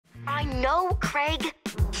know, Craig?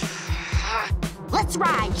 Let's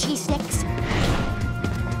ride, cheese sticks.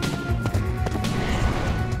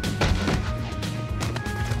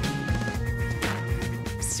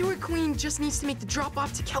 Sewer Queen just needs to make the drop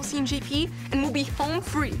off to Kelsey and JP, and we'll be home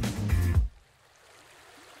free.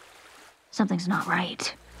 Something's not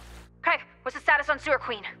right. Craig, what's the status on Sewer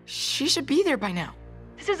Queen? She should be there by now.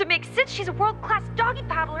 This doesn't make sense. She's a world-class doggy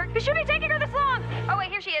paddler. It shouldn't be taking her this long. Oh, wait,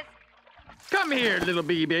 here she is. Come here, little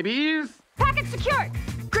bee babies. Package secured.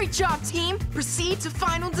 Great job, team. Proceed to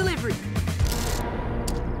final delivery.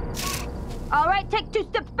 All right, take 2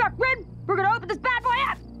 steps back, Red. We're gonna open this bad boy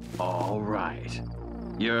up. All right.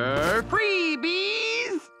 You're free,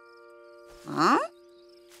 bees. Huh?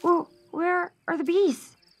 Well, where are the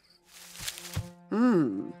bees?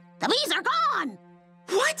 The bees are gone!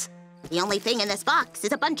 What? The only thing in this box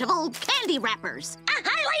is a bunch of old candy wrappers. A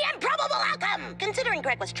highly improbable outcome, considering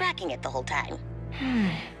Greg was tracking it the whole time.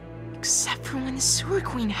 Except for when the Sewer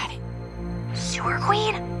Queen had it. Sewer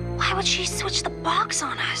Queen? Why would she switch the box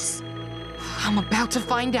on us? I'm about to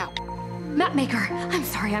find out. Mapmaker, I'm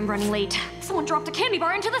sorry I'm running late. Someone dropped a candy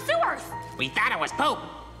bar into the sewers. We thought it was poop.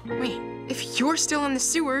 Wait, if you're still in the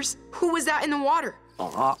sewers, who was that in the water?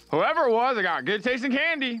 Whoever it was, I got good tasting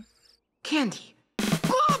candy. Candy.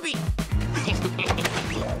 Bobby!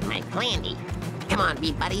 My Plandy. Come on,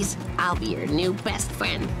 bee buddies. I'll be your new best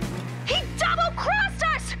friend. He double-crossed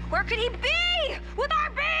us! Where could he be? With our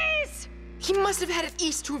bees! He must have headed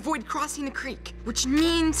east to avoid crossing the creek, which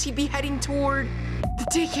means he'd be heading toward the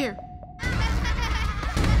daycare.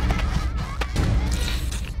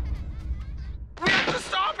 We have to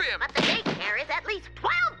stop him. But the daycare is at least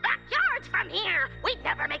 12 backyards from here. We'd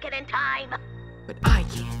never make it in time. But I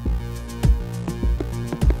can.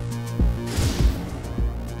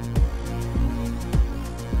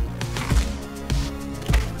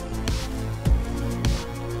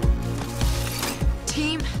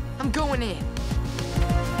 Team, I'm going in.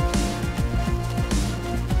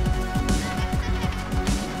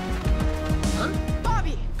 Huh?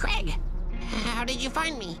 Bobby! Craig, how did you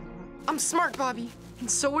find me? I'm smart, Bobby. And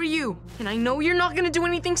so are you. And I know you're not gonna do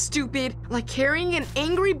anything stupid, like carrying an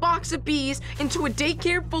angry box of bees into a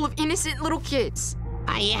daycare full of innocent little kids.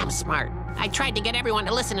 I am smart. I tried to get everyone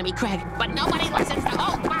to listen to me, Craig, but nobody listens to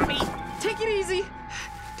old Bobby. Take it easy.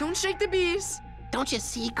 Don't shake the bees. Don't you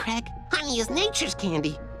see, Craig? Honey is nature's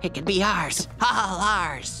candy. It could be ours, all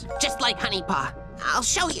ours, just like Honey Paw. I'll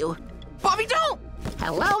show you. Bobby, don't!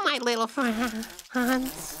 Hello, my little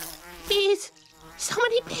friends. Bees. So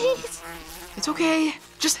many bees. It's okay.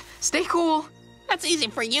 Just stay cool. That's easy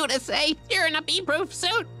for you to say. You're in a bee-proof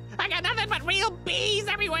suit. I got nothing but real bees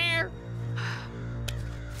everywhere.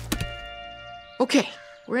 Okay,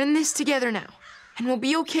 we're in this together now. And we'll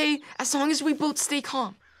be okay as long as we both stay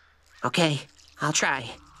calm. Okay, I'll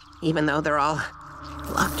try. Even though they're all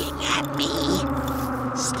looking at me.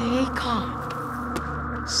 Stay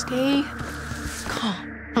calm. Stay calm.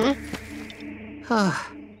 Huh? Oh,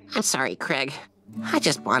 I'm sorry, Craig. I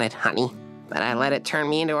just wanted honey, but I let it turn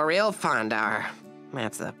me into a real fondar.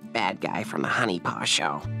 That's the bad guy from the Honey Paw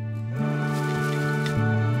show.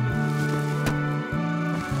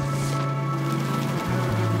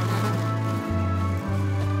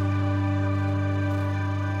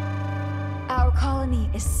 Our colony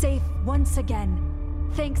is safe once again,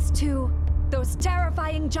 thanks to those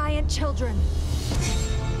terrifying giant children.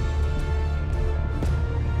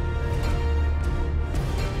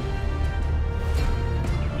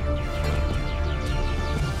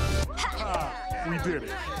 We did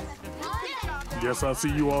it. Guess I'll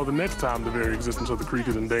see you all the next time the very existence of the creek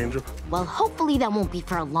is in danger. Well, hopefully that won't be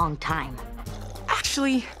for a long time.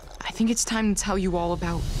 Actually, I think it's time to tell you all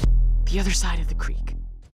about the other side of the